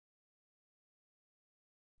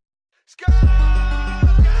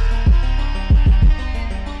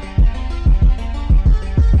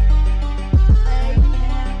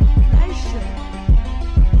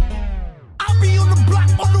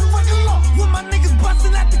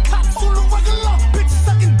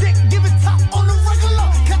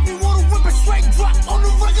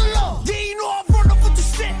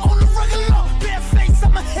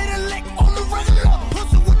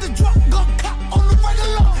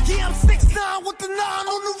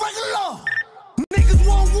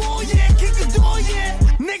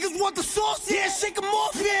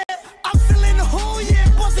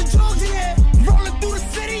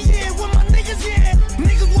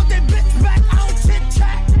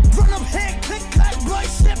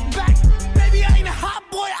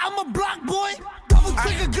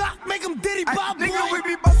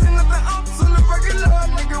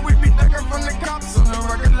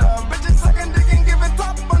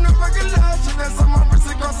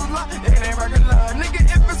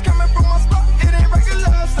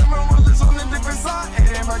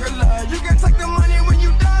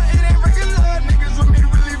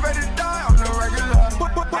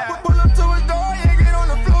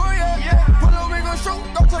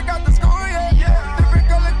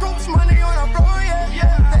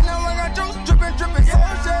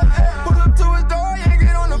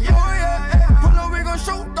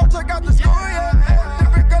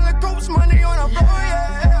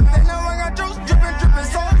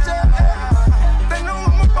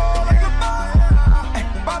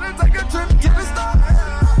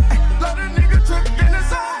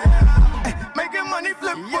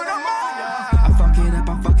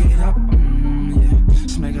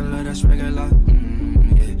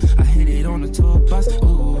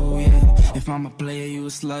I'm a player, you a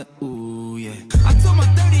slut, ooh, yeah. I told my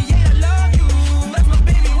 38 I love you. That's my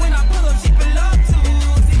baby when I pull up, she feel love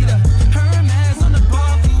too.